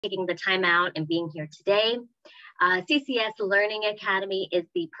taking the time out and being here today. CSS Learning Academy is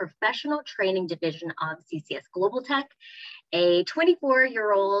the professional training division of CCS Global Tech, a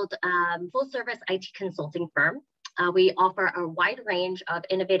 24-year-old full-service IT consulting firm. We offer a wide range of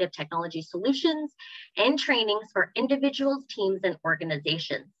innovative technology solutions and trainings for individuals, teams, and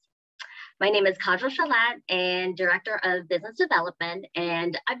organizations. My name is Kajal Shalat, and Director of Business Development,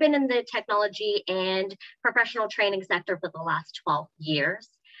 and I've been in the technology and professional training sector for the last 12 years.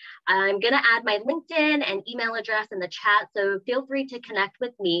 I'm going to add my LinkedIn and email address in the chat, so feel free to connect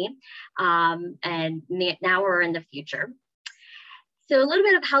with me and now or in the future. So a little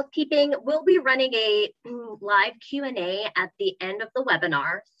bit of housekeeping. We'll be running a live Q&A at the end of the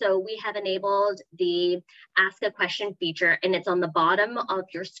webinar. So we have enabled the Ask a Question feature, and it's on the bottom of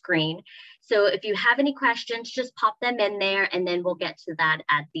your screen. So if you have any questions, just pop them in there, and then we'll get to that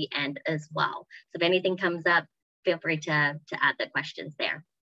at the end as well. So if anything comes up, feel free to add the questions there.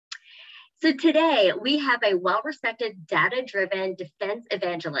 So today we have a well-respected data-driven defense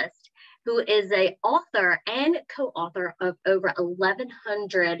evangelist who is an author and co-author of over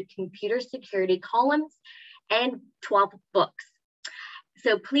 1,100 computer security columns and 12 books.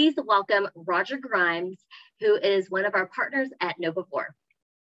 So please welcome Roger Grimes, who is one of our partners at Nova4.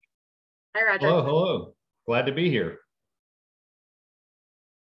 Hi, Roger. Hello, hello. Glad to be here.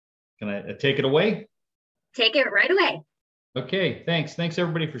 Can I take it away? Take it right away. Okay, thanks. Thanks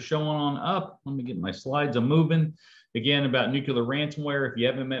everybody for showing on up. Let me get my slides. I'm moving. Again, about nuclear ransomware. If you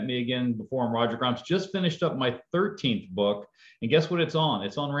haven't met me again before, I'm Roger Grimes. Just finished up my 13th book. And guess what it's on?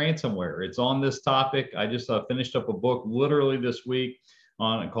 It's on ransomware. It's on this topic. I just finished up a book literally this week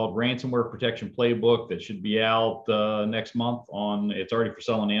on it called Ransomware Protection Playbook that should be out next month. It's already for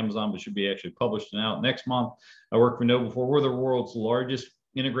sale on Amazon, but should be actually published and out next month. I work for Nova4. We're the world's largest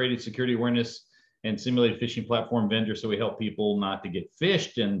integrated security awareness and simulated phishing platform vendor. So we help people not to get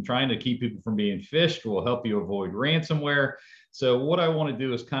phished, and trying to keep people from being phished will help you avoid ransomware. So what I want to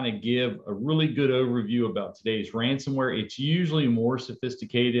do is kind of give a really good overview about today's ransomware. It's usually more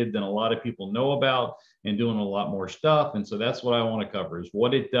sophisticated than a lot of people know about and doing a lot more stuff. And so that's what I want to cover, is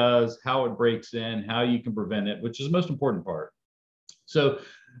what it does, how it breaks in, how you can prevent it, which is the most important part. So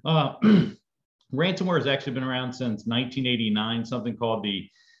ransomware has actually been around since 1989, something called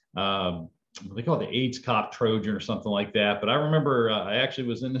they call it the AIDS cop Trojan or something like that. But I remember I actually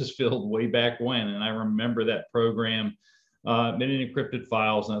was in this field way back when, and I remember that program, many encrypted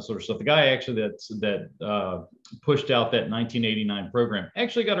files and that sort of stuff. The guy actually that pushed out that 1989 program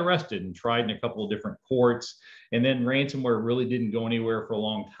actually got arrested and tried in a couple of different courts. And then ransomware really didn't go anywhere for a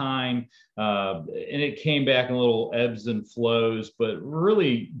long time. And it came back in little ebbs and flows. But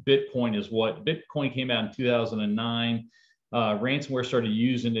really, Bitcoin came out in 2009. Ransomware started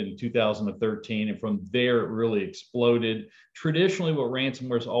using it in 2013, and from there it really exploded. Traditionally, what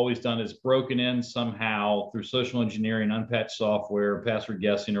ransomware has always done is broken in somehow through social engineering, unpatched software, password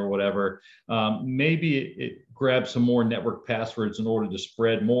guessing, or whatever. Maybe it grabbed some more network passwords in order to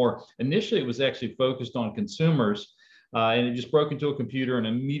spread more. Initially, it was actually focused on consumers, and it just broke into a computer and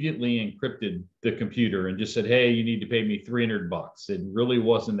immediately encrypted the computer and just said, "Hey, you need to pay me $300." It really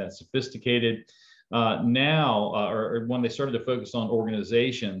wasn't that sophisticated. Or when they started to focus on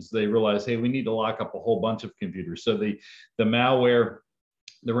organizations, they realized, hey, we need to lock up a whole bunch of computers. So the malware,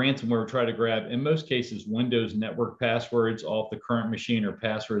 the ransomware tried to grab, in most cases, Windows network passwords off the current machine or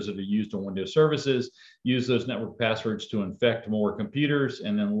passwords that are used on Windows services, use those network passwords to infect more computers,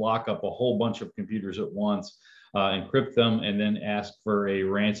 and then lock up a whole bunch of computers at once, encrypt them, and then ask for a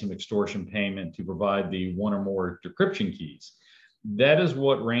ransom extortion payment to provide the one or more decryption keys. That is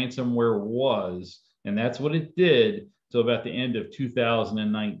what ransomware was, and that's what it did till about the end of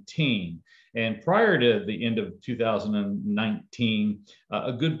 2019. And prior to the end of 2019,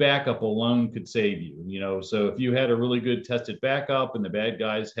 a good backup alone could save you. So if you had a really good tested backup and the bad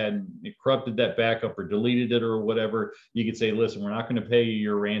guys hadn't corrupted that backup or deleted it or whatever, you could say, listen, we're not going to pay you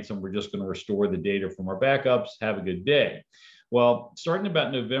your ransom. We're just going to restore the data from our backups. Have a good day. Well, starting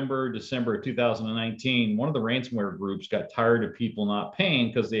about November, December of 2019, one of the ransomware groups got tired of people not paying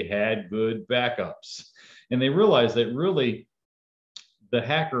because they had good backups. And they realized that really the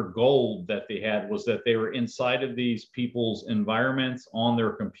hacker gold that they had was that they were inside of these people's environments on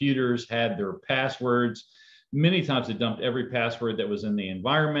their computers, had their passwords. Many times they dumped every password that was in the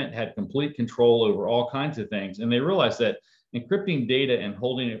environment, had complete control over all kinds of things. And they realized that encrypting data and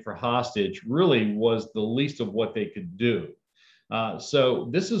holding it for hostage really was the least of what they could do. So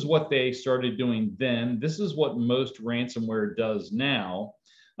this is what they started doing then. This is what most ransomware does now.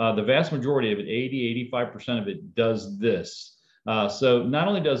 The vast majority of it, 85% of it, does this. So not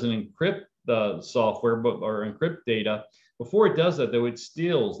only does it encrypt the software or encrypt data, Before it does that, though, it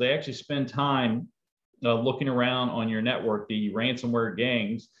steals. They actually spend time looking around on your network. The ransomware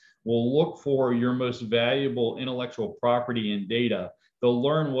gangs will look for your most valuable intellectual property and data. They'll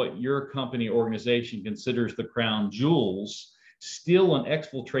learn what your company organization considers the crown jewels, steal and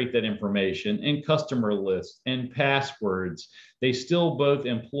exfiltrate that information and customer lists and passwords. They steal both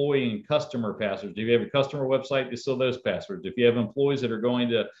employee and customer passwords. If you have a customer website, they steal those passwords. If you have employees that are going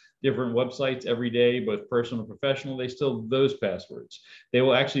to different websites every day, both personal and professional, they steal those passwords. They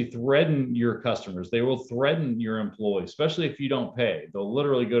will actually threaten your customers. They will threaten your employees, especially if you don't pay. They'll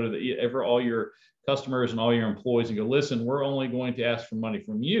literally go to all your customers and all your employees and go, listen, we're only going to ask for money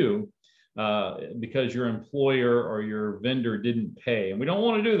from you because your employer or your vendor didn't pay. And we don't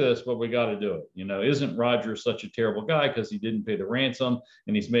want to do this, but we got to do it. You know, isn't Roger such a terrible guy because he didn't pay the ransom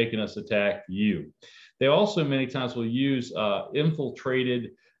and he's making us attack you? They also many times will use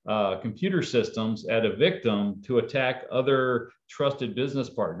infiltrated computer systems at a victim to attack other trusted business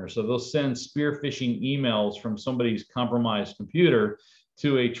partners. So they'll send spear phishing emails from somebody's compromised computer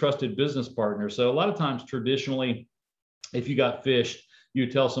to a trusted business partner. So a lot of times traditionally, if you got phished, you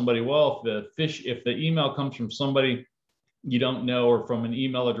tell somebody, well, if the email comes from somebody you don't know or from an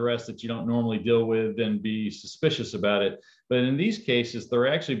email address that you don't normally deal with, then be suspicious about it. But in these cases,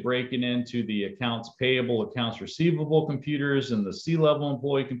 they're actually breaking into the accounts payable, accounts receivable computers and the C-level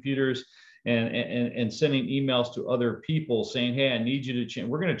employee computers and sending emails to other people saying, hey, I need you to change.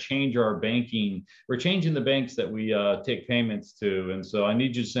 We're going to change our banking. We're changing the banks that we take payments to. And so I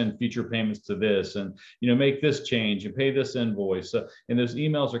need you to send future payments to this and, make this change and pay this invoice. And those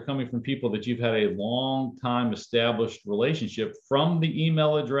emails are coming from people that you've had a long time established relationship from the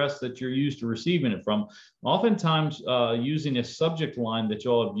email address that you're used to receiving it from, oftentimes using a subject line that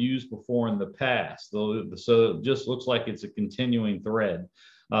y'all have used before in the past. So it just looks like it's a continuing thread.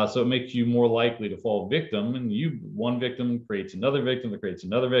 So it makes you more likely to fall victim, and one victim creates another victim that creates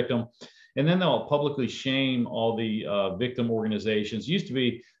another victim. And then they'll publicly shame all the victim organizations. It used to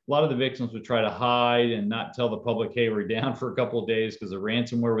be a lot of the victims would try to hide and not tell the public, hey, we're down for a couple of days because of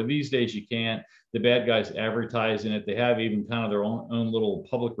ransomware. But these days you can't. The bad guys advertising it. They have even kind of their own little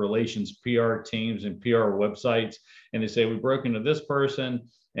public relations PR teams and PR websites. And they say, we broke into this person.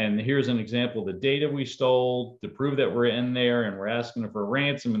 And here's an example of the data we stole to prove that we're in there and we're asking them for a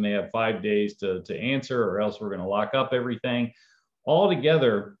ransom, and they have 5 days to answer, or else we're going to lock up everything.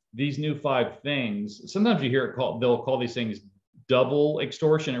 Altogether, these new 5 things, sometimes you hear it called, they'll call these things double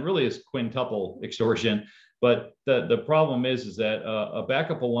extortion. It really is quintuple extortion. But the problem is that a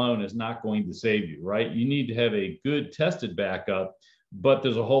backup alone is not going to save you, right? You need to have a good tested backup. But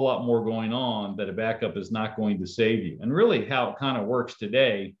there's a whole lot more going on that a backup is not going to save you. And really how it kind of works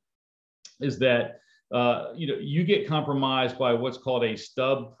today is that, you get compromised by what's called a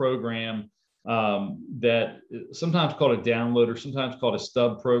stub program that sometimes called a downloader, sometimes called a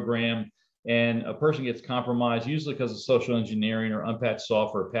stub program. And a person gets compromised, usually because of social engineering or unpatched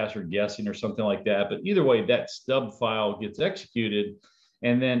software, password guessing or something like that. But either way, that stub file gets executed.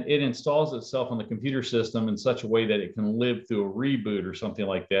 And then it installs itself on the computer system in such a way that it can live through a reboot or something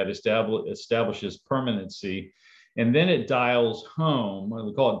like that, establishes permanency. And then it dials home,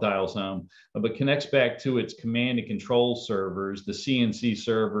 we call it dials home, but connects back to its command and control servers, the CNC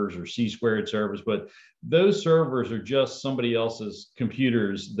servers or C-squared servers. But those servers are just somebody else's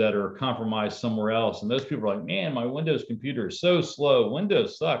computers that are compromised somewhere else. And those people are like, man, my Windows computer is so slow.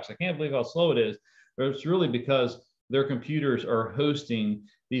 Windows sucks. I can't believe how slow it is. But it's really because their computers are hosting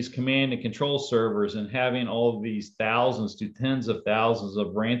these command and control servers and having all of these thousands to tens of thousands of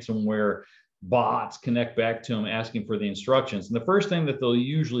ransomware bots connect back to them asking for the instructions. And the first thing that they'll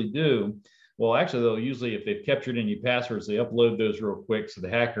usually do, well, actually, they'll usually, if they've captured any passwords, they upload those real quick so the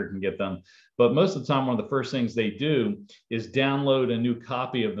hacker can get them. But most of the time, one of the first things they do is download a new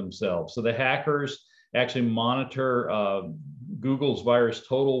copy of themselves. So the hackers actually monitor Google's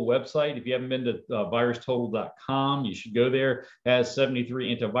VirusTotal website. If you haven't been to virustotal.com, you should go there. It has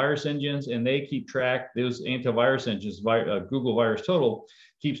 73 antivirus engines, and they keep track, those antivirus engines, Google VirusTotal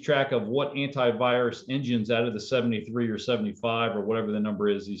keeps track of what antivirus engines out of the 73 or 75 or whatever the number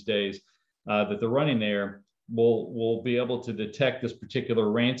is these days that they're running there will be able to detect this particular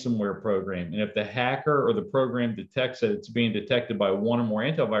ransomware program. And if the hacker or the program detects that it's being detected by one or more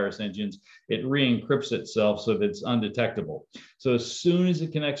antivirus engines, it re-encrypts itself so that it's undetectable. So as soon as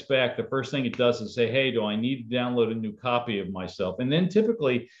it connects back, the first thing it does is say, hey, do I need to download a new copy of myself? And then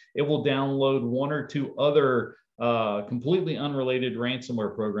typically it will download 1 or 2 other completely unrelated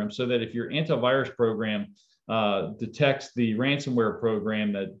ransomware programs, so that if your antivirus program detects the ransomware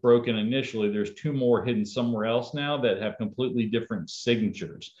program that broken initially, there's 2 more hidden somewhere else now that have completely different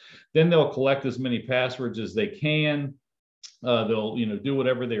signatures. Then they'll collect as many passwords as they can. They'll, do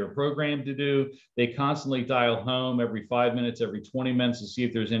whatever they are programmed to do. They constantly dial home every 5 minutes, every 20 minutes to see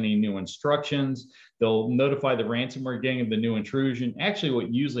if there's any new instructions. They'll notify the ransomware gang of the new intrusion. Actually,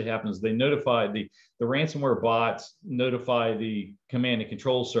 what usually happens is they notify the ransomware bots, notify the command and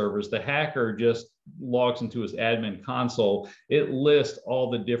control servers. The hacker just logs into his admin console. It lists all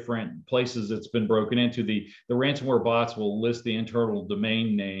the different places it's been broken into. The ransomware bots will list the internal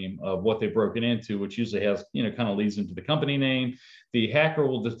domain name of what they've broken into, which usually has, kind of leads into the company name. The hacker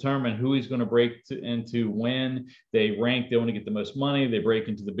will determine who he's going to break into when. They rank, they want to get the most money. They break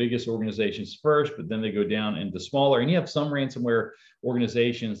into the biggest organizations first, but then they go down into smaller. And you have some ransomware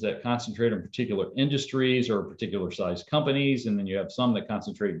organizations that concentrate on particular industries or particular size companies. And then you have some that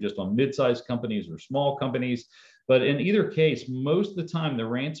concentrate just on mid-sized companies or small companies. But in either case, most of the time, the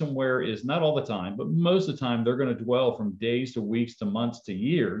ransomware is, not all the time, but most of the time, they're going to dwell from days to weeks to months to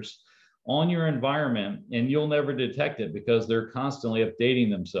years on your environment, and you'll never detect it because they're constantly updating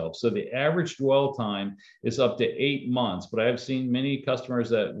themselves. So the average dwell time is up to 8 months, but I've seen many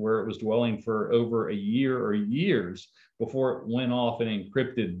customers where it was dwelling for over a year or years before it went off and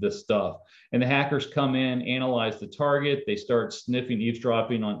encrypted the stuff. And the hackers come in, analyze the target, they start sniffing,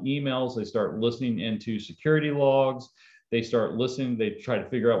 eavesdropping on emails, they start listening into security logs. They start listening, they try to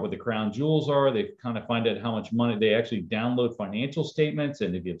figure out what the crown jewels are. They kind of find out how much money. They actually download financial statements,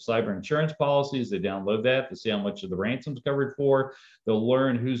 and if you have cyber insurance policies, they download that to see how much of the ransom's covered for. They'll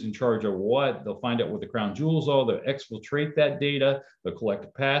learn who's in charge of what. They'll find out what the crown jewels are. They'll exfiltrate that data. They'll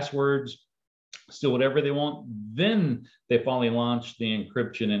collect passwords, steal whatever they want. Then they finally launch the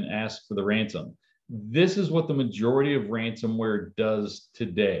encryption and ask for the ransom. This is what the majority of ransomware does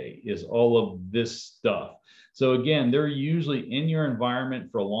today, is all of this stuff. So again, they're usually in your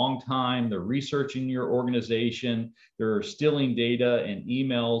environment for a long time. They're researching your organization. They're stealing data and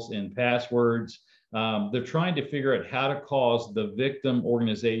emails and passwords. They're trying to figure out how to cause the victim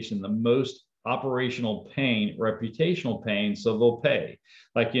organization the most operational pain, reputational pain, so they'll pay.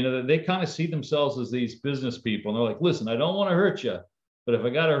 Like, they kind of see themselves as these business people. And they're like, listen, I don't want to hurt you, but if I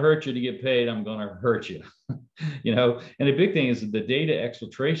got to hurt you to get paid, I'm going to hurt you. And the big thing is that the data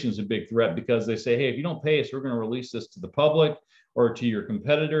exfiltration is a big threat, because they say, hey, if you don't pay us, we're going to release this to the public or to your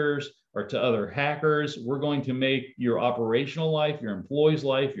competitors or to other hackers. We're going to make your operational life, your employees'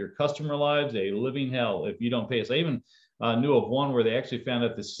 life, your customer lives a living hell if you don't pay us. I even knew of one where they actually found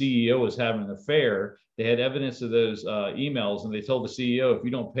out the CEO was having an affair. They had evidence of those emails, and they told the CEO, if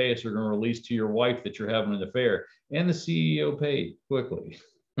you don't pay us, we're going to release to your wife that you're having an affair. And the CEO paid quickly.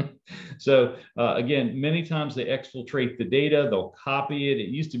 So again, many times they exfiltrate the data, they'll copy it. It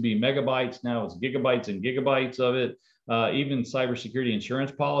used to be megabytes, now it's gigabytes and gigabytes of it. Even cybersecurity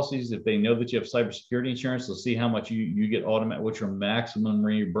insurance policies, if they know that you have cybersecurity insurance, they'll see how much you get automatic, what's your maximum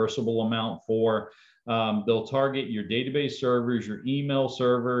reimbursable amount for. They'll target your database servers, your email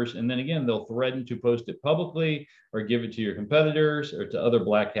servers, and then again, they'll threaten to post it publicly or give it to your competitors or to other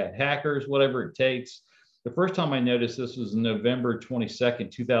black hat hackers, whatever it takes. The first time I noticed this was November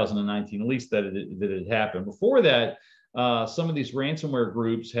 22nd, 2019, at least that it happened. Before that, some of these ransomware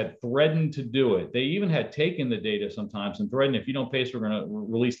groups had threatened to do it. They even had taken the data sometimes and threatened, if you don't pay us, we're going to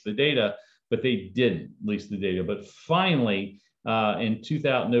release the data, but they didn't release the data. But finally, in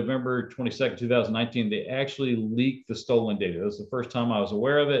November 22nd, 2019, they actually leaked the stolen data. That was the first time I was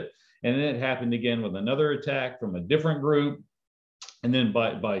aware of it. And then it happened again with another attack from a different group. And then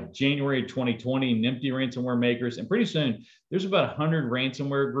by January 2020, NIMTY ransomware makers, and pretty soon there's about 100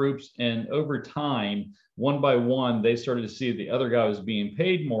 ransomware groups. And over time, one by one, they started to see the other guy was being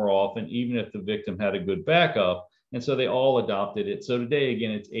paid more often, even if the victim had a good backup. And so they all adopted it. So today,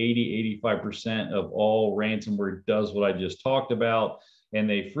 again, it's 85% of all ransomware does what I just talked about. And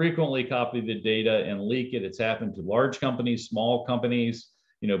they frequently copy the data and leak it. It's happened to large companies, small companies,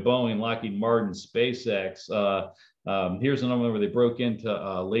 Boeing, Lockheed Martin, SpaceX. Here's another one where they broke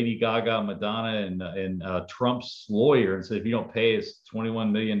into Lady Gaga, Madonna, and Trump's lawyer and said, if you don't pay us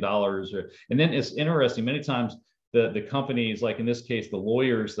 $21 million. And then it's interesting, many times the companies, like in this case, the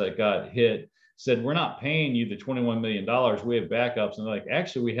lawyers that got hit, said, we're not paying you the $21 million. We have backups. And they're like,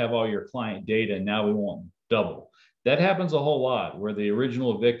 actually, we have all your client data, and now we want double. That happens a whole lot, where the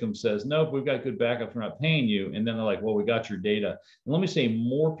original victim says, nope, we've got good backups, we're not paying you. And then they're like, well, we got your data. And let me say,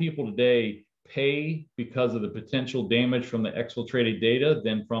 more people today pay because of the potential damage from the exfiltrated data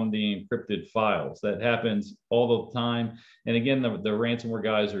than from the encrypted files. That happens all the time. And again, the ransomware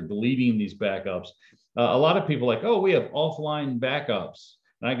guys are deleting these backups. A lot of people are like, oh, we have offline backups.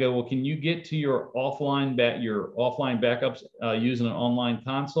 And I go, well, can you get to your offline backups using an online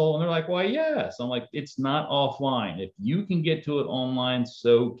console? And they're like, why, yes. I'm like, it's not offline. If you can get to it online,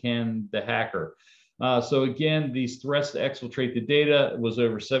 so can the hacker. So again, these threats to exfiltrate the data was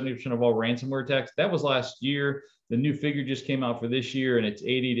over 70% of all ransomware attacks. That was last year. The new figure just came out for this year, and it's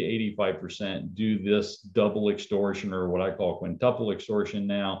 80 to 85% do this double extortion, or what I call quintuple extortion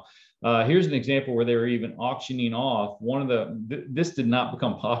now. Here's an example where they were even auctioning off one of this did not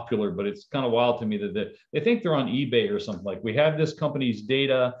become popular, but it's kind of wild to me that they think they're on eBay or something. Like, we have this company's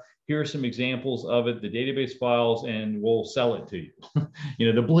data. Here are some examples of it, the database files, and we'll sell it to you.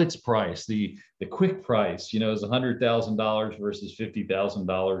 The blitz price, the quick price, is $100,000 versus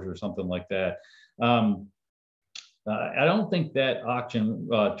 $50,000 or something like that. I don't think that auction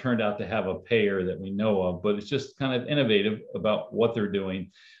turned out to have a payer that we know of, but it's just kind of innovative about what they're doing.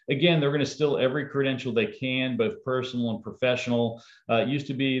 Again, they're going to steal every credential they can, both personal and professional. It used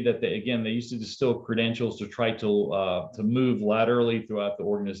to be that they used to distill credentials to try to move laterally throughout the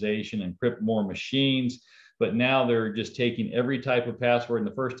organization, encrypt more machines. But now they're just taking every type of password. And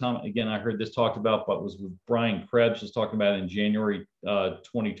the first time, again, I heard this talked about, but was with Brian Krebs, was talking about in January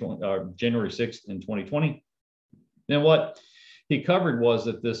 2020, January 6th in 2020. And what he covered was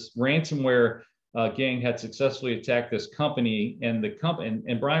that this ransomware gang had successfully attacked this company, and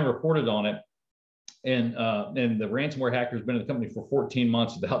and Brian reported on it. And the ransomware hacker has been in the company for 14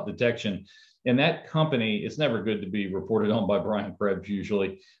 months without detection. And that company, it's never good to be reported on by Brian Krebs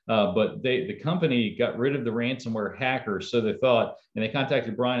usually, but the company got rid of the ransomware hackers, so they thought, and they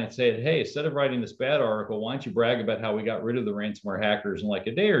contacted Brian and said, hey, instead of writing this bad article, why don't you brag about how we got rid of the ransomware hackers in like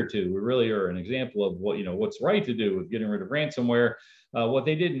a day or two? We really are an example of what's right to do with getting rid of ransomware. What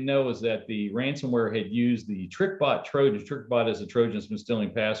they didn't know is that the ransomware had used the TrickBot Trojan. TrickBot is a Trojan that's been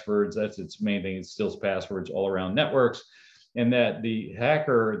stealing passwords. That's its main thing. It steals passwords all around networks. And that the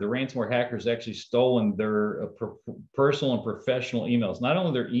ransomware hackers actually stolen their personal and professional emails, not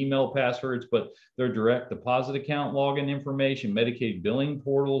only their email passwords, but their direct deposit account login information, Medicaid billing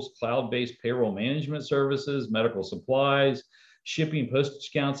portals, cloud-based payroll management services, medical supplies, shipping, postage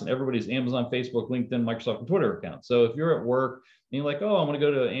accounts, and everybody's Amazon, Facebook, LinkedIn, Microsoft, and Twitter accounts. So if you're at work and you're like, oh, I'm going to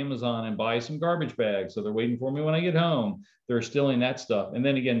go to Amazon and buy some garbage bags, so they're waiting for me when I get home, they're stealing that stuff. And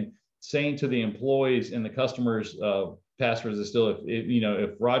then again, saying to the employees and the customers, passwords is still,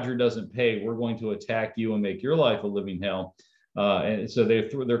 if Roger doesn't pay, we're going to attack you and make your life a living hell. And so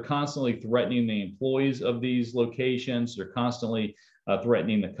they're constantly threatening the employees of these locations. They're constantly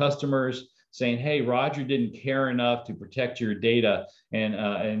threatening the customers, saying, hey, Roger didn't care enough to protect your data.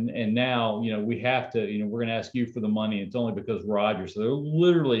 And now, we have to, we're going to ask you for the money. It's only because Roger. So they're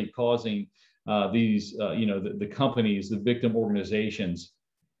literally causing these, the companies, the victim organizations,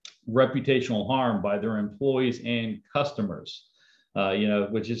 reputational harm by their employees and customers,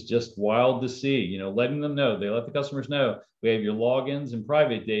 which is just wild to see, letting them know. They let the customers know, we have your logins and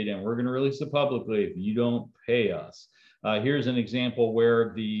private data, and we're going to release it publicly if you don't pay us. Here's an example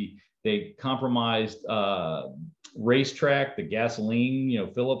where they compromised Racetrack, the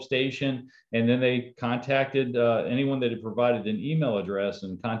gasoline, fill-up station, and then they contacted anyone that had provided an email address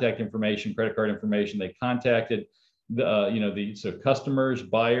and contact information, credit card information. They contacted so customers,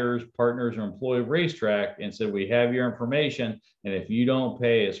 buyers, partners, or employee of Racetrack and said, we have your information, and if you don't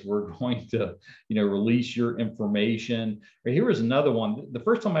pay us, we're going to, release your information. Or here was another one. The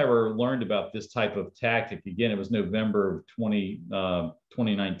first time I ever learned about this type of tactic, again, it was November of 2019. I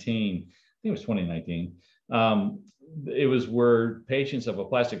think it was 2019. It was where patients of a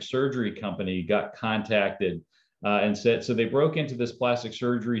plastic surgery company got contacted and said, so they broke into this plastic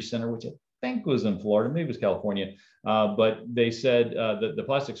surgery center, which I think was in Florida, maybe it was California, but they said that the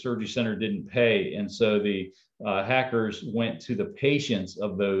plastic surgery center didn't pay, and so the hackers went to the patients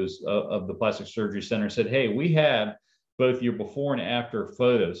of the plastic surgery center and said, hey, we have both your before and after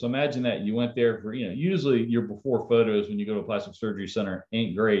photos. So imagine that you went there for, usually your before photos when you go to a plastic surgery center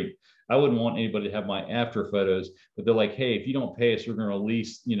ain't great. I wouldn't want anybody to have my after photos, but they're like, hey, if you don't pay us, we're going to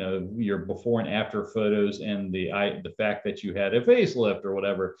release, your before and after photos and the fact that you had a facelift or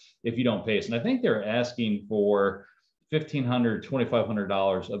whatever if you don't pay us. And I think they're asking for $1,500,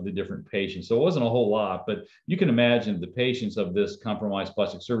 $2,500 of the different patients. So it wasn't a whole lot, but you can imagine the patients of this compromised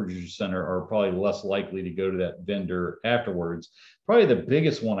plastic surgery center are probably less likely to go to that vendor afterwards. Probably the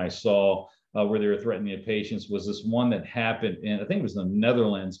biggest one I saw where they were threatening the patients was this one that happened in, I think it was in the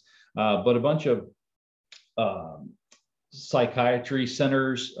Netherlands, but a bunch of psychiatry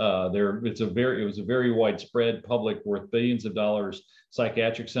centers. It was a very widespread, public, worth billions of dollars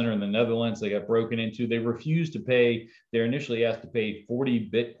psychiatric center in the Netherlands. They got broken into. They refused to pay. They're initially asked to pay 40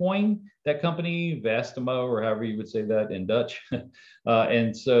 Bitcoin. That company, Vastamo, or however you would say that in Dutch,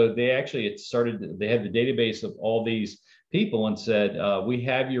 and so they actually they had the database of all these people and said, we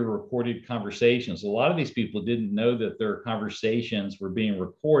have your recorded conversations. A lot of these people didn't know that their conversations were being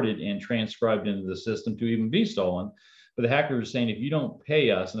recorded and transcribed into the system to even be stolen. But the hacker was saying, if you don't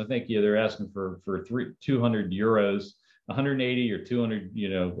pay us, and I think they're asking for 200 euros, 180 or 200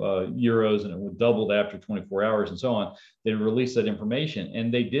 euros, and it doubled after 24 hours and so on. They released that information,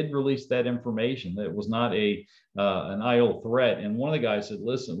 and they did release that information. That was not an idle threat. And one of the guys said,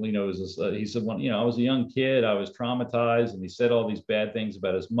 listen, he said, when, I was a young kid, I was traumatized, and he said all these bad things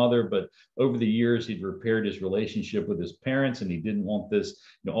about his mother, but over the years he'd repaired his relationship with his parents, and he didn't want this,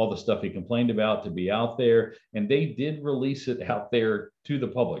 all the stuff he complained about to be out there. And they did release it out there to the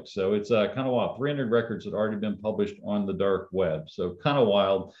public. So it's kind of wild. 300 records had already been published on the dark web. So kind of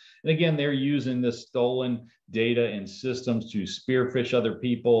wild. And again, they're using this stolen data and systems to spearfish other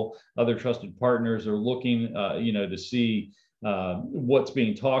people. Other trusted partners are looking, to see what's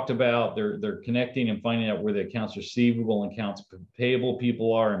being talked about. They're connecting and finding out where the accounts receivable and accounts payable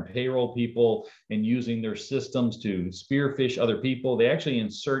people are and payroll people, and using their systems to spearfish other people. They actually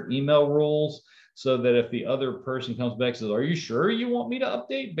insert email rules so that if the other person comes back and says, are you sure you want me to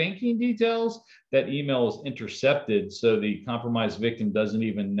update banking details? That email is intercepted, so the compromised victim doesn't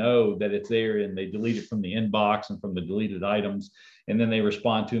even know that it's there, and they delete it from the inbox and from the deleted items. And then they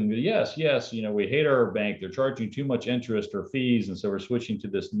respond to them, yes, we hate our bank. They're charging too much interest or fees, and so we're switching to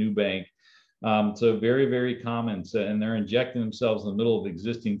this new bank. So very, very common. So, and they're injecting themselves in the middle of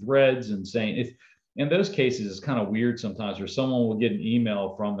existing threads and saying, in those cases, it's kind of weird sometimes where someone will get an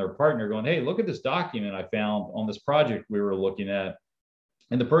email from their partner going, hey, look at this document I found on this project we were looking at.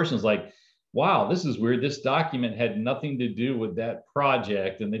 And the person's like, wow, this is weird. This document had nothing to do with that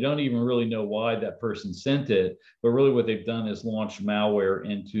project. And they don't even really know why that person sent it. But really what they've done is launched malware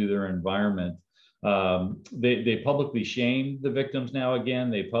into their environment. They publicly shame the victims now.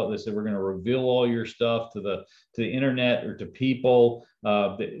 Again, they said, we're going to reveal all your stuff to the internet or to people.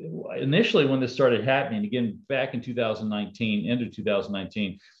 Initially, when this started happening, again, back in 2019, end of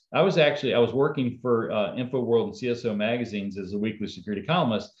 2019, I was working for InfoWorld and CSO magazines as a weekly security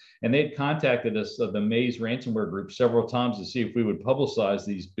columnist, and they'd contacted us, the Maze ransomware group, several times to see if we would publicize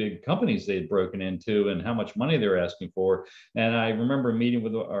these big companies they'd broken into and how much money they were asking for. And I remember meeting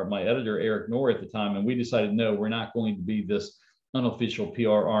with my editor, Eric Knorr, at the time, and we decided, no, we're not going to be this unofficial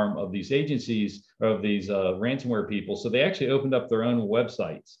PR arm of these agencies, or of these ransomware people. So they actually opened up their own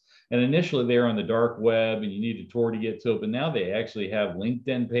websites. And initially they were on the dark web and you needed Tor to get to it, but now they actually have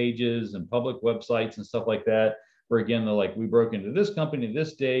LinkedIn pages and public websites and stuff like that, where again, they're like, we broke into this company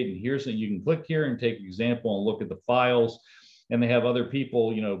this date, and here's that you can click here and take an example and look at the files. And they have other people,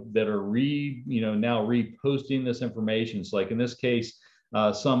 that are now reposting this information. It's like in this case,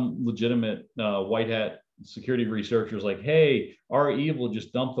 some legitimate white hat security researchers like, hey, our evil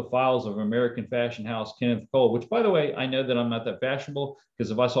just dumped the files of American fashion house Kenneth Cole, which, by the way, I know that I'm not that fashionable, because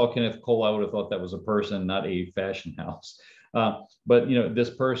if I saw Kenneth Cole, I would have thought that was a person, not a fashion house. But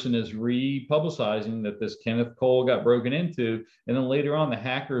this person is republicizing that this Kenneth Cole got broken into, and then later on the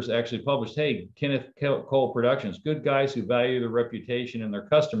hackers actually published, hey, Kenneth Cole Productions, good guys who value their reputation and their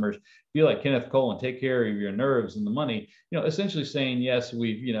customers, be like Kenneth Cole and take care of your nerves and the money, essentially saying, yes,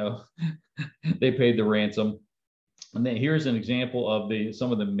 we've they paid the ransom. And then here's an example of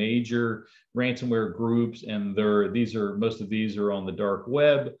some of the major ransomware groups, and most of these are on the dark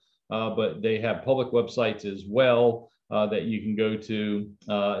web, but they have public websites as well that you can go to.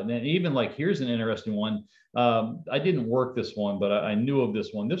 And then even here's an interesting one. I didn't work this one, but I knew of this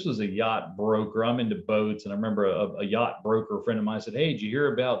one. This was a yacht broker. I'm into boats, and I remember a yacht broker, a friend of mine, said, hey, did you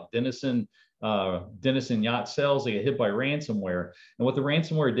hear about Denison Yacht Sales? They get hit by ransomware. And what the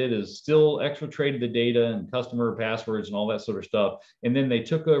ransomware did is still exfiltrated the data and customer passwords and all that sort of stuff. And then they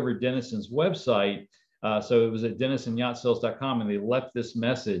took over Denison's website. So it was at denisonyahtsales.com, and they left this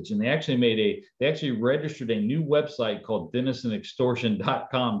message, and they actually registered a new website called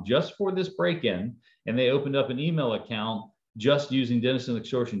denisonextortion.com just for this break-in. And they opened up an email account just using Denison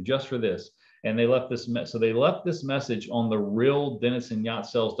Extortion just for this. And they left this message on the real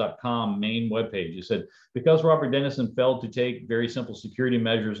denisonyahtsales.com main webpage. It said, because Robert Denison failed to take very simple security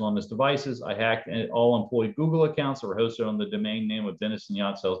measures on his devices, I hacked all employee Google accounts that were hosted on the domain name of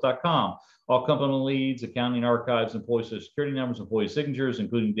denisonyahtsales.com. All company leads, accounting archives, employee social security numbers, employee signatures,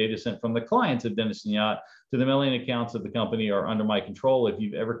 including data sent from the clients of Denison Yacht to the mailing accounts of the company, are under my control. If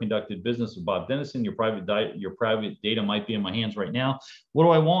you've ever conducted business with Bob Denison, your private data might be in my hands right now. What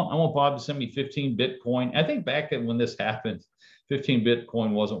do I want? I want Bob to send me 15 Bitcoin. I think back when this happened, 15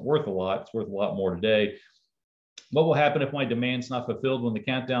 Bitcoin wasn't worth a lot. It's worth a lot more today. What will happen if my demand's not fulfilled when the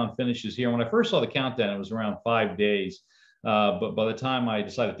countdown finishes here? When I first saw the countdown, it was around 5 days. But by the time I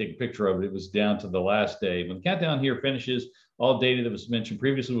decided to take a picture of it, it was down to the last day. When the countdown here finishes, all data that was mentioned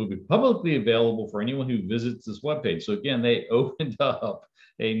previously will be publicly available for anyone who visits this webpage. So again, they opened up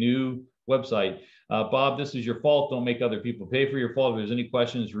a new website. Bob, this is your fault. Don't make other people pay for your fault. If there's any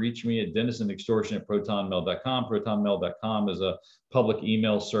questions, reach me at DennisonExtortion@protonmail.com. Protonmail.com is a public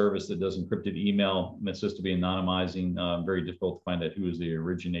email service that does encrypted email. And it's supposed to be anonymizing. Very difficult to find out who is the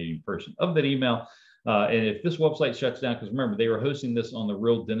originating person of that email. And if this website shuts down, because remember, they were hosting this on the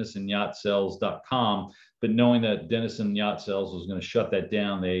real DenisonYachtSales.com, but knowing that Denison Yacht Sales was going to shut that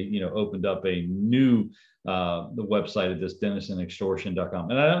down, they opened up a new the website of this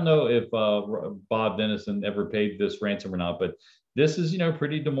DenisonExtortion.com. And I don't know if Bob Dennison ever paid this ransom or not, but this is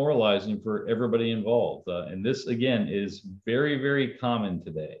pretty demoralizing for everybody involved. And this again is very, very common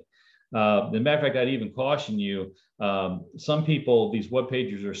today. As a matter of fact, I'd even caution you, some people, these web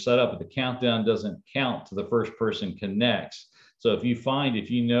pages are set up, but the countdown doesn't count to the first person connects. So if you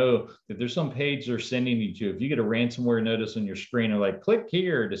know that there's some page they're sending you to, if you get a ransomware notice on your screen or like, click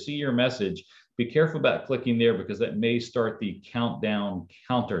here to see your message, be careful about clicking there because that may start the countdown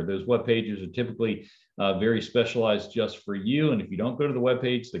counter. Those web pages are typically very specialized just for you. And if you don't go to the web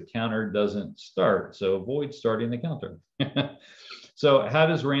page, the counter doesn't start. So avoid starting the counter. So how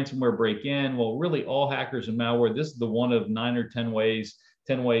does ransomware break in? Well, really all hackers and malware, this is the one of 9 or 10 ways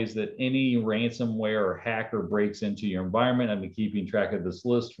that any ransomware or hacker breaks into your environment. I've been keeping track of this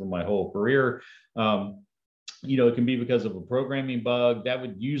list for my whole career. It can be because of a programming bug. That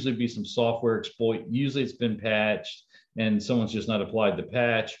would usually be some software exploit. Usually it's been patched and someone's just not applied the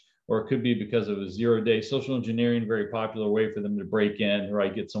patch. Or it could be because of a zero-day social engineering, very popular way for them to break in,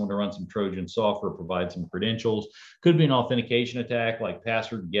 right? Get someone to run some Trojan software, provide some credentials. Could be an authentication attack like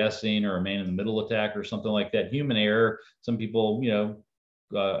password guessing or a man-in-the-middle attack or something like that. Human error. Some people,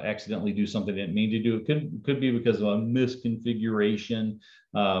 accidentally do something they didn't mean to do. It could be because of a misconfiguration.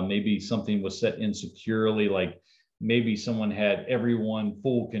 Maybe something was set insecurely, like maybe someone had everyone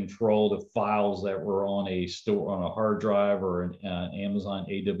full control of files that were on a hard drive or an Amazon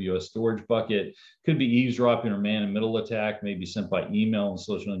AWS storage bucket. Could be eavesdropping or man-in-the-middle attack, maybe sent by email and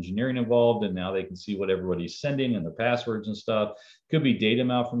social engineering involved, and now they can see what everybody's sending and the passwords and stuff. Could be data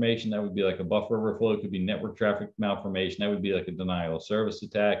malformation. That would be like a buffer overflow. Could be network traffic malformation. That would be like a denial of service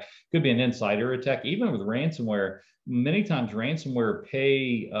attack. Could be an insider attack. Even with ransomware, many times ransomware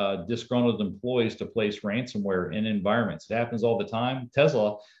pay disgruntled employees to place ransomware in environments. It happens all the time.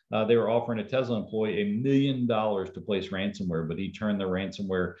 Tesla, they were offering a Tesla employee $1 million to place ransomware, but he turned the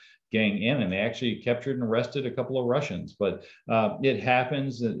ransomware gang in and they actually captured and arrested a couple of Russians. But it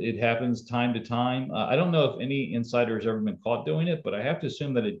happens. It happens time to time. I don't know if any insider has ever been caught doing it, but I have to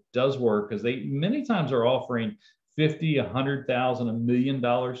assume that it does work because they many times are offering 50, 100,000, $1 million.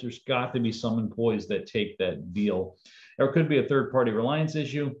 There's got to be some employees that take that deal. Or it could be a third-party reliance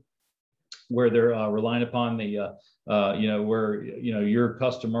issue where they're relying upon the, your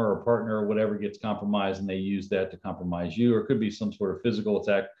customer or partner or whatever gets compromised and they use that to compromise you. Or it could be some sort of physical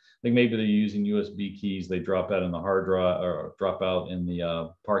attack. Like maybe they're using USB keys, they drop out in the hard drive or drop out in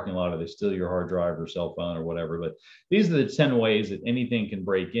the parking lot, or they steal your hard drive or cell phone or whatever. But these are the 10 ways that anything can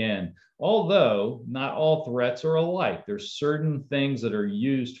break in. Although not all threats are alike. There's certain things that are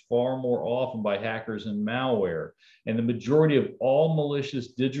used far more often by hackers and malware. And the majority of all malicious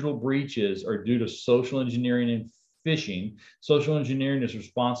digital breaches are due to social engineering and phishing. Social engineering is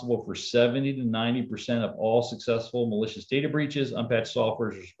responsible for 70 to 90% of all successful malicious data breaches. Unpatched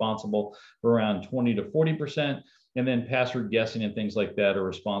software is responsible for around 20 to 40%. And then password guessing and things like that are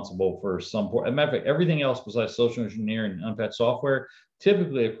responsible for some. As a matter of fact, everything else besides social engineering and unpatched software,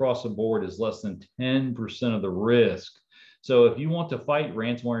 typically across the board is less than 10% of the risk. So if you want to fight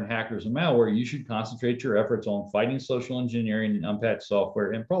ransomware and hackers and malware, you should concentrate your efforts on fighting social engineering and unpatched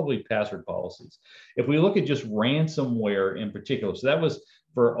software and probably password policies. If we look at just ransomware in particular, so that was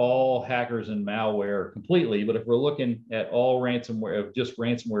for all hackers and malware completely, but if we're looking at all ransomware, just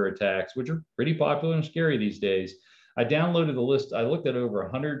ransomware attacks, which are pretty popular and scary these days, I downloaded the list. I looked at over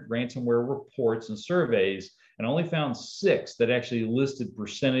 100 ransomware reports and surveys and only found 6 that actually listed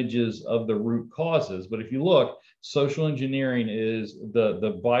percentages of the root causes. But if you look, social engineering is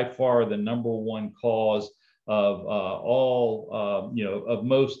the by far the #1 cause of of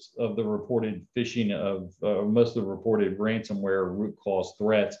most of the reported phishing of most of the reported ransomware root cause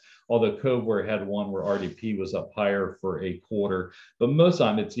threats. Although Coveware had one where RDP was up higher for a quarter, but most of the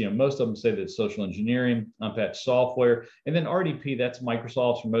time it's most of them say that it's social engineering, unpatched software, and then RDP, that's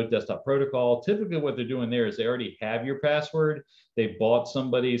Microsoft's remote desktop protocol. Typically, what they're doing there is they already have your password. They bought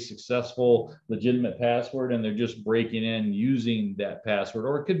somebody's successful, legitimate password, and they're just breaking in using that password.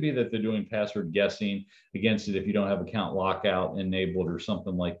 Or it could be that they're doing password guessing against against it if you don't have account lockout enabled or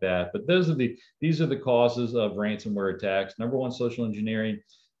something like that. But these are the causes of ransomware attacks. Number one, social engineering.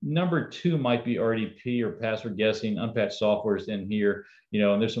 Number two might be RDP or password guessing. Unpatched software is in here,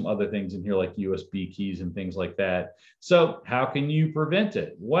 and there's some other things in here like USB keys and things like that. So how can you prevent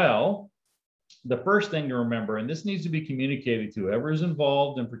it? Well, the first thing to remember, and this needs to be communicated to whoever is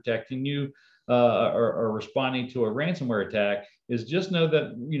involved in protecting you or responding to a ransomware attack, is just know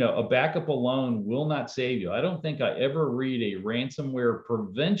that a backup alone will not save you. I don't think I ever read a ransomware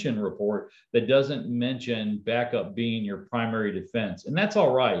prevention report that doesn't mention backup being your primary defense. And that's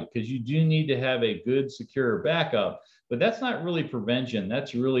all right, because you do need to have a good, secure backup, but that's not really prevention.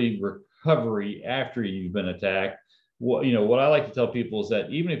 That's really recovery after you've been attacked. What I like to tell people is that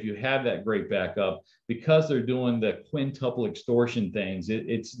even if you have that great backup, because they're doing the quintuple extortion things,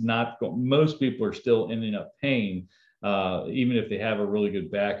 it's not, most people are still ending up paying, even if they have a really good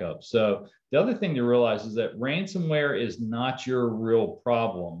backup. So the other thing to realize is that ransomware is not your real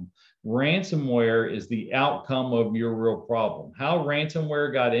problem. Ransomware is the outcome of your real problem. How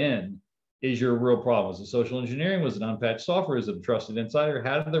ransomware got in is your real problem. So social engineering was an unpatched software, is a trusted insider.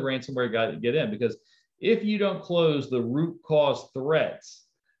 How did the ransomware get in? Because if you don't close the root cause threats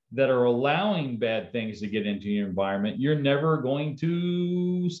that are allowing bad things to get into your environment, you're never going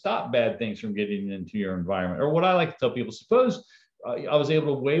to stop bad things from getting into your environment. Or what I like to tell people, suppose I was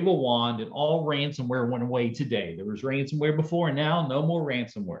able to wave a wand and all ransomware went away today. There was ransomware before, and now no more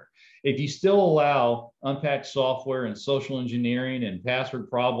ransomware. If you still allow unpatched software and social engineering and password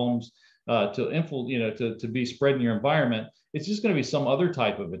problems to be spread in your environment, it's just going to be some other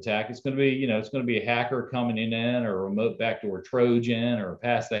type of attack. It's going to be, it's going to be a hacker coming in, or a remote backdoor Trojan, or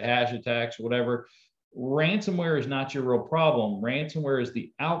pass the hash attacks, or whatever. Ransomware is not your real problem. Ransomware is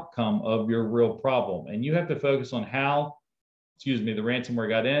the outcome of your real problem. And you have to focus on how, the ransomware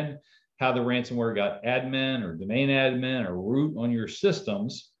got in, how the ransomware got admin or domain admin or root on your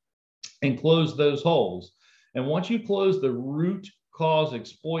systems, and close those holes. And once you close the root cause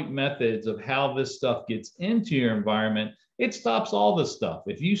exploit methods of how this stuff gets into your environment, it stops all this stuff.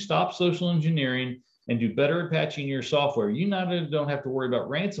 If you stop social engineering and do better at patching your software, you not only don't have to worry about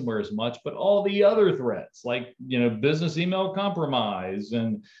ransomware as much, but all the other threats like business email compromise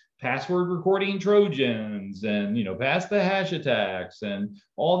and password recording Trojans and pass the hash attacks and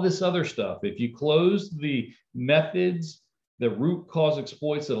all this other stuff. If you close the methods, the root cause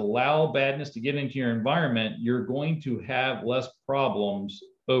exploits that allow badness to get into your environment, you're going to have less problems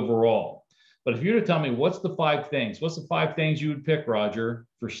overall. But if you were to tell me what's the five things you would pick, Roger,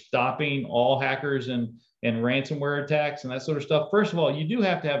 for stopping all hackers and ransomware attacks and that sort of stuff? First of all, you do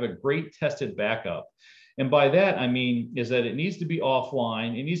have to have a great tested backup. And by that, I mean, is that it needs to be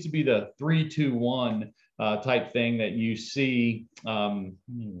offline. It needs to be the 3-2-1 type thing that you see. Let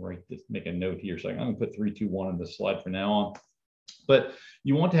me write this, make a note here. So I'm going to put 3-2-1 in this slide from now on. But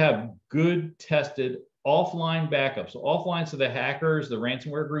you want to have good tested offline backup. So offline, so the hackers, the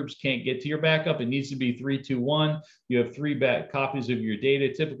ransomware groups can't get to your backup. It needs to be 3-2-1. You have 3 copies of your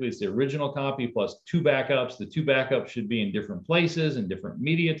data. Typically, it's the original copy plus 2 backups. The 2 backups should be in different places and different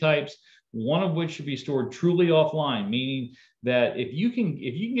media types, one of which should be stored truly offline, meaning that if you can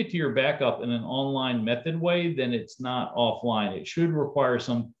get to your backup in an online method way, then it's not offline. It should require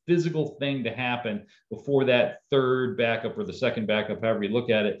some physical thing to happen before that third backup or the second backup, however you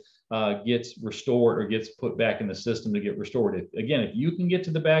look at it, gets restored or gets put back in the system to get restored. If you can get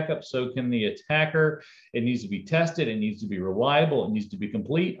to the backup, so can the attacker. It needs to be tested. It needs to be reliable. It needs to be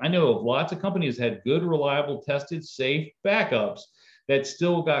complete. I know of lots of companies that had good, reliable, tested, safe backups that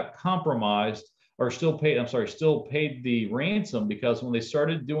still got compromised or still paid the ransom, because when they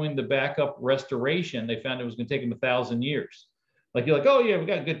started doing the backup restoration, they found it was going to take them 1,000 years. Like, you're like, oh yeah, we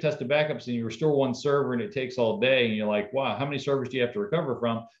got good tested backups, and you restore one server and it takes all day. And you're like, wow, how many servers do you have to recover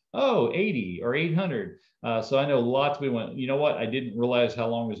from? Oh, 80 or 800. So I know lots of people went, you know what? I didn't realize how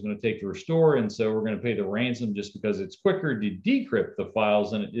long it was going to take to restore. And so we're going to pay the ransom just because it's quicker to decrypt the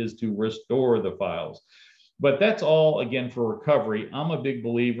files than it is to restore the files. But that's all, again, for recovery. I'm a big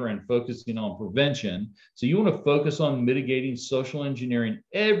believer in focusing on prevention. So you want to focus on mitigating social engineering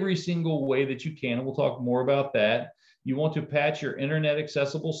every single way that you can. And we'll talk more about that. You want to patch your internet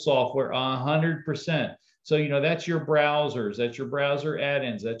accessible software 100%. So, that's your browsers, that's your browser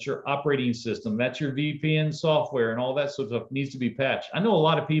add-ins, that's your operating system, that's your VPN software, and all that sort of stuff needs to be patched. I know a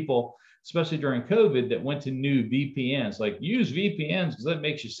lot of people, especially during COVID, that went to new VPNs, like use VPNs because that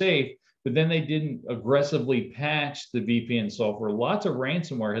makes you safe. But then they didn't aggressively patch the VPN software. Lots of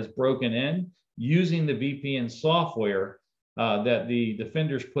ransomware has broken in using the VPN software that the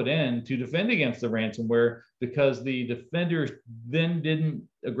defenders put in to defend against the ransomware, because the defenders then didn't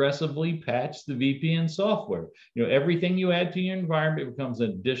aggressively patch the VPN software. Everything you add to your environment becomes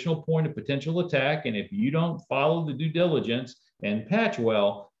an additional point of potential attack. And if you don't follow the due diligence and patch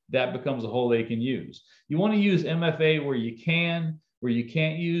well, that becomes a hole they can use. You want to use MFA where you can. Where you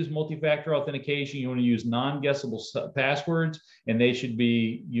can't use multi-factor authentication, you want to use non-guessable passwords, and they should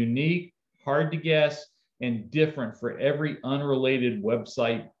be unique, hard to guess, and different for every unrelated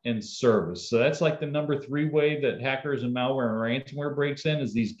website and service. So that's like the number 3 way that hackers and malware and ransomware breaks in,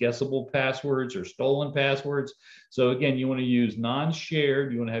 is these guessable passwords or stolen passwords. So again, you want to use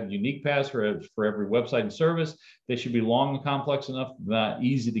non-shared, you want to have unique passwords for every website and service. They should be long and complex enough, not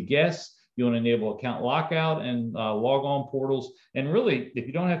easy to guess. You want to enable account lockout and log on portals. And really, if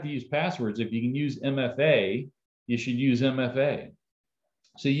you don't have to use passwords, if you can use MFA, you should use MFA.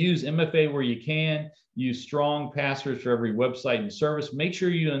 So use MFA where you can. Use strong passwords for every website and service. Make sure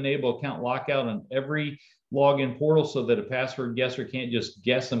you enable account lockout on every login portal so that a password guesser can't just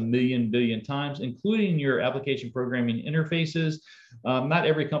guess a billion times, including your application programming interfaces. Not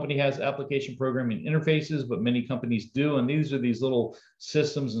every company has application programming interfaces, but many companies do. And these are these little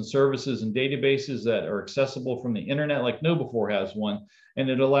systems and services and databases that are accessible from the internet, like KnowBe4 has one. And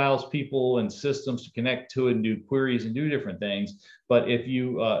it allows people and systems to connect to it and do queries and do different things. But if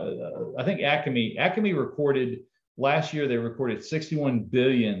you, I think Acme recorded, last year, they recorded 61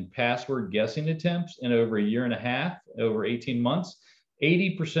 billion password guessing attempts in over a year and a half, over 18 months.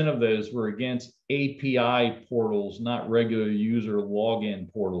 80% of those were against API portals, not regular user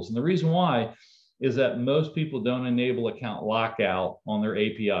login portals. And the reason why is that most people don't enable account lockout on their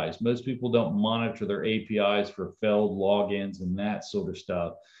APIs. Most people don't monitor their APIs for failed logins and that sort of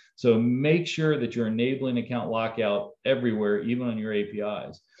stuff. So make sure that you're enabling account lockout everywhere, even on your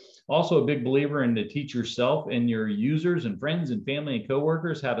APIs. Also a big believer in to teach yourself and your users and friends and family and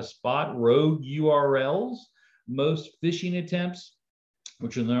coworkers how to spot rogue URLs. Most phishing attempts,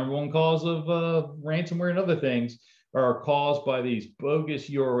 which are the number 1 cause of ransomware and other things, are caused by these bogus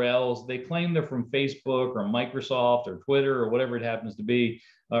URLs. They claim they're from Facebook or Microsoft or Twitter or whatever it happens to be,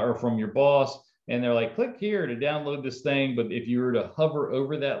 or from your boss. And they're like, click here to download this thing. But if you were to hover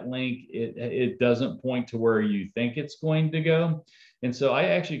over that link, it doesn't point to where you think it's going to go. And so I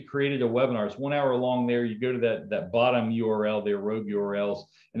actually created a webinar. It's 1 hour long there. You go to that bottom URL, their rogue URLs,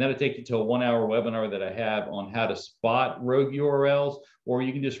 and that'll take you to a 1 hour webinar that I have on how to spot rogue URLs. Or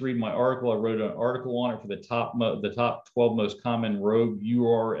you can just read my article. I wrote an article on it for the top 12 most common rogue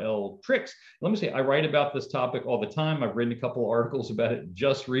URL tricks. Let me say, I write about this topic all the time. I've written a couple of articles about it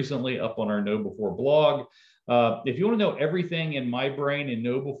just recently up on our KnowBe4 blog. If you want to know everything in my brain and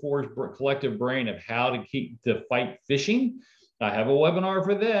KnowBe4's collective brain of how to fight phishing, I have a webinar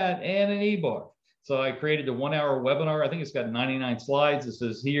for that and an ebook. So I created a 1 hour webinar. I think it's got 99 slides. It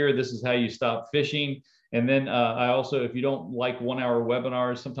says here, this is how you stop phishing. And then I also, if you don't like 1 hour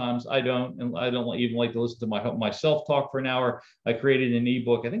webinars, sometimes I don't, and I don't even like to listen to myself talk for an hour. I created an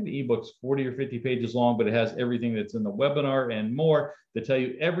ebook. I think the ebook's 40 or 50 pages long, but it has everything that's in the webinar and more to tell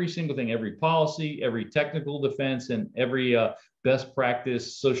you every single thing, every policy, every technical defense, and every best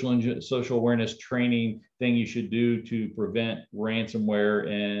practice social awareness training thing you should do to prevent ransomware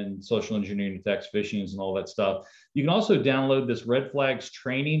and social engineering attacks, phishings, and all that stuff. You can also download this red flags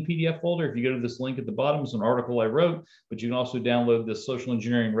training PDF folder. If you go to this link at the bottom, it's an article I wrote, but you can also download this social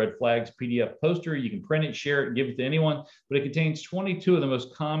engineering red flags PDF poster. You can print it, share it, give it to anyone, but it contains 22 of the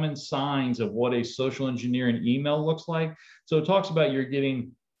most common signs of what a social engineering email looks like. So it talks about you're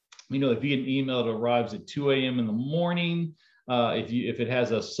getting, if you get an email that arrives at 2 a.m. in the morning, if it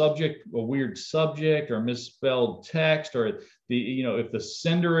has a weird subject or misspelled text, or if the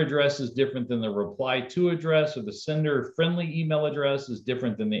sender address is different than the reply to address, or the sender friendly email address is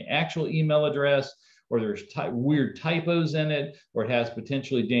different than the actual email address, or there's weird typos in it, or it has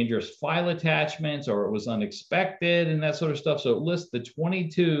potentially dangerous file attachments, or it was unexpected and that sort of stuff. So it lists the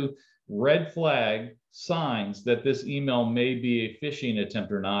 22 red flag signs that this email may be a phishing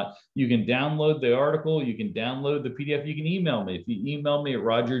attempt or not. You can download the article, you can download the PDF, you can email me. If you email me at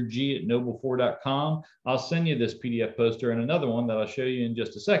rogerg@knowbe4.com, I'll send you this PDF poster and another one that I'll show you in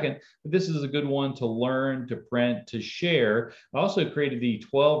just a second. But this is a good one to learn, to print, to share. I also created the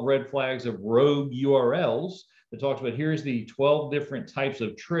 12 red flags of rogue URLs that talks about here's the 12 different types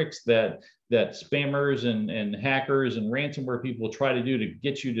of tricks that that spammers and hackers and ransomware people try to do to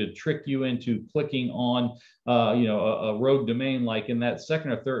get you to trick you into clicking on a rogue domain. Like in that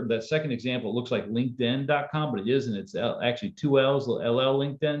second example, it looks like linkedin.com, but it isn't. It's actually two L's,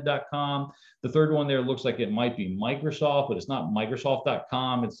 linkedin.com. The third one there looks like it might be Microsoft, but it's not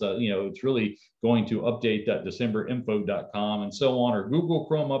Microsoft.com. It's it's really going to update.decemberinfo.com and so on. Or Google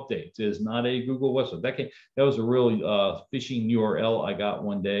Chrome updates is not a Google website. That was a really phishing URL I got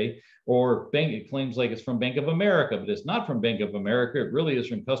one day. Or it claims like it's from Bank of America, but it's not from Bank of America. It really is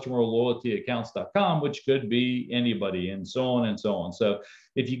from customerloyaltyaccounts.com, which could be anybody, and so on and so on. So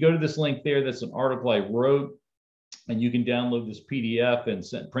if you go to this link there, that's an article I wrote, and you can download this PDF and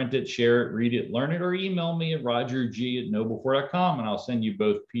print it, share it, read it, learn it, or email me at rogerg@noble4.com, and I'll send you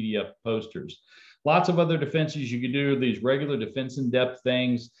both PDF posters. Lots of other defenses you can do, these regular defense in-depth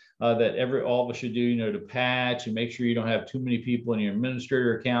things that all of us should do, to patch and make sure you don't have too many people in your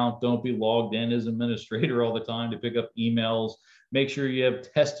administrator account. Don't be logged in as administrator all the time to pick up emails. Make sure you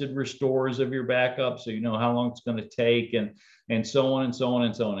have tested restores of your backup so you know how long it's going to take, and so on and so on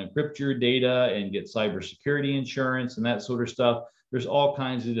and so on. Encrypt your data and get cybersecurity insurance and that sort of stuff. There's all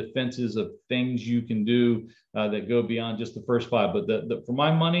kinds of defenses of things you can do that go beyond just the first five. But for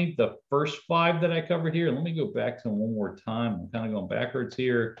my money, the first five that I covered here, let me go back to them one more time. I'm kind of going backwards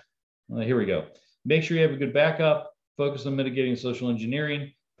here. Here we go. Make sure you have a good backup, focus on mitigating social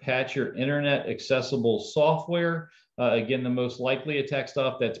engineering, patch your internet accessible software. Again, the most likely attack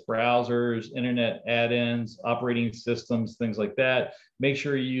stuff, that's browsers, internet add-ins, operating systems, things like that. Make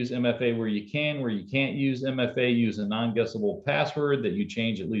sure you use MFA where you can. Where you can't use MFA, use a non-guessable password that you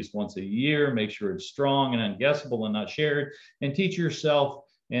change at least once a year. Make sure it's strong and unguessable and not shared. And teach yourself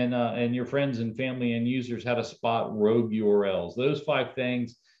and your friends and family and users how to spot rogue URLs. Those 5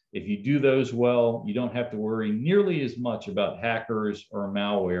 things. If you do those well, you don't have to worry nearly as much about hackers or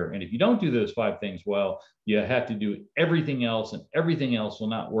malware. And if you don't do those 5 things well, you have to do everything else, and everything else will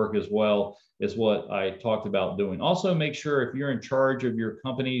not work as well as what I talked about doing. Also, make sure if you're in charge of your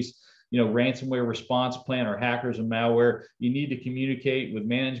company's ransomware response plan or hackers and malware, you need to communicate with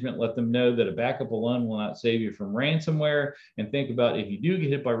management, let them know that a backup alone will not save you from ransomware. And think about if you do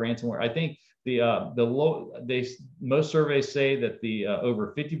get hit by ransomware. I think most surveys say that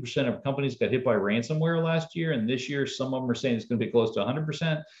over 50% of companies got hit by ransomware last year, and this year some of them are saying it's going to be close to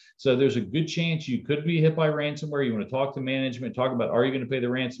 100%. So there's a good chance you could be hit by ransomware. You want to talk to management, talk about, are you going to pay the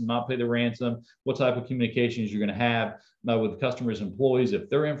ransom, not pay the ransom, what type of communications you're going to have with customers, employees,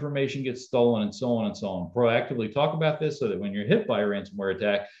 if their information gets stolen, and so on and so on. Proactively talk about this so that when you're hit by a ransomware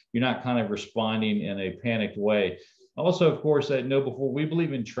attack, you're not kind of responding in a panicked way. Also, of course, I know before, we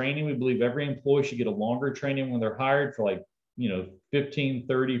believe in training. We believe every employee should get a longer training when they're hired for 15,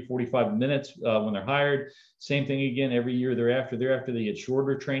 30, 45 minutes when they're hired. Same thing again every year thereafter. They get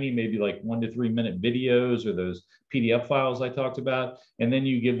shorter training, maybe like 1 to 3 minute videos or those PDF files I talked about. And then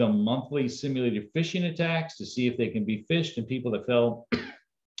you give them monthly simulated phishing attacks to see if they can be phished, and people that fell,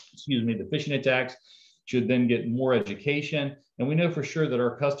 the phishing attacks should then get more education. And we know for sure that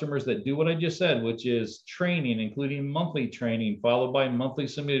our customers that do what I just said, which is training, including monthly training, followed by monthly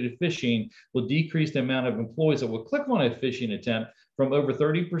simulated phishing, will decrease the amount of employees that will click on a phishing attempt from over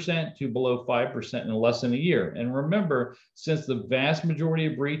 30% to below 5% in less than a year. And remember, since the vast majority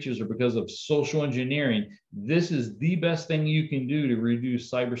of breaches are because of social engineering, this is the best thing you can do to reduce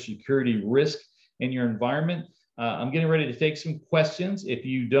cybersecurity risk in your environment. I'm getting ready to take some questions. If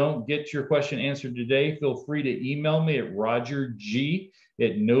you don't get your question answered today, feel free to email me at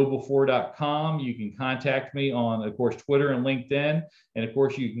rogerg@noble4.com. You can contact me on, of course, Twitter and LinkedIn. And of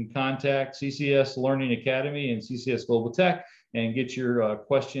course, you can contact CSS Learning Academy and CSS Global Tech and get your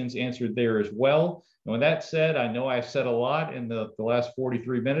questions answered there as well. And with that said, I know I've said a lot in the last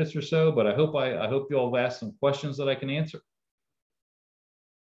 43 minutes or so, but I hope you all have asked some questions that I can answer.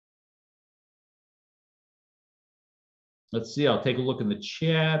 Let's see, I'll take a look in the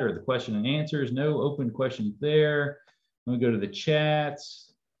chat or the question and answers. No open questions there. Let me go to the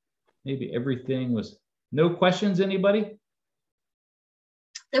chats. Maybe everything was, no questions, anybody?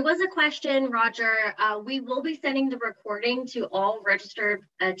 There was a question, Roger. We will be sending the recording to all registered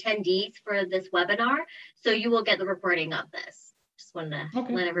attendees for this webinar. So you will get the recording of this. Just wanted to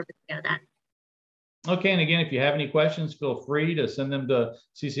let everybody know that. Okay, and again, if you have any questions, feel free to send them to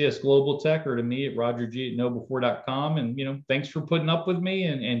CCS Global Tech or to me at rogerg@noble4.com. And, thanks for putting up with me,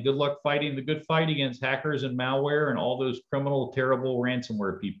 and good luck fighting the good fight against hackers and malware and all those criminal, terrible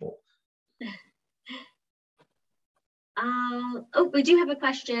ransomware people. We do have a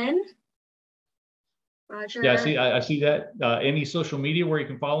question. Roger. Yeah, I see that. Any social media where you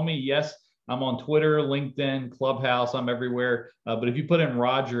can follow me? Yes. I'm on Twitter, LinkedIn, Clubhouse. I'm everywhere. But if you put in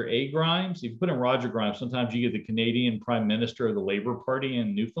Roger A. Grimes, if you put in Roger Grimes, sometimes you get the Canadian Prime Minister of the Labour Party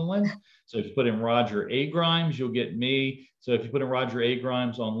in Newfoundland. So if you put in Roger A. Grimes, you'll get me. So if you put in Roger A.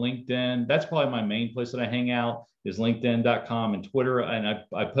 Grimes on LinkedIn, that's probably my main place that I hang out, is LinkedIn.com and Twitter. And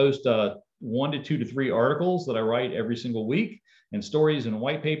I post 1 to 2 to 3 articles that I write every single week, and stories and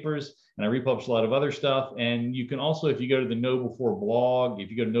white papers. And I republish a lot of other stuff. And you can also, if you go to the Know Before blog, if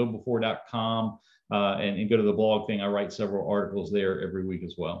you go to knowbefore.com and go to the blog thing, I write several articles there every week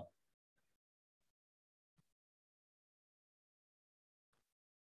as well.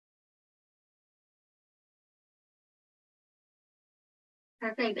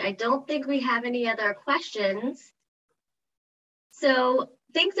 Perfect. I don't think we have any other questions. So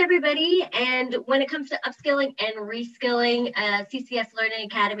thanks, everybody. And when it comes to upskilling and reskilling, CCS Learning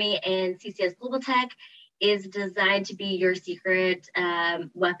Academy and CCS Global Tech is designed to be your secret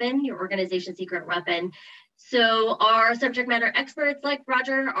weapon, your organization's secret weapon. So our subject matter experts like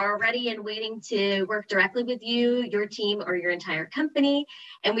Roger are ready and waiting to work directly with you, your team, or your entire company.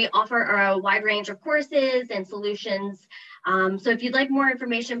 And we offer a wide range of courses and solutions. So if you'd like more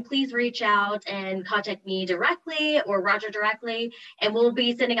information, please reach out and contact me directly or Roger directly, and we'll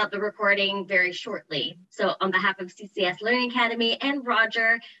be sending out the recording very shortly. So on behalf of CCS Learning Academy and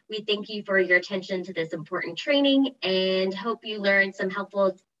Roger, we thank you for your attention to this important training and hope you learned some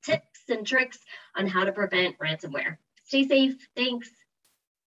helpful tips and tricks on how to prevent ransomware. Stay safe. Thanks.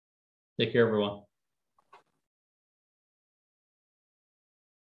 Take care, everyone.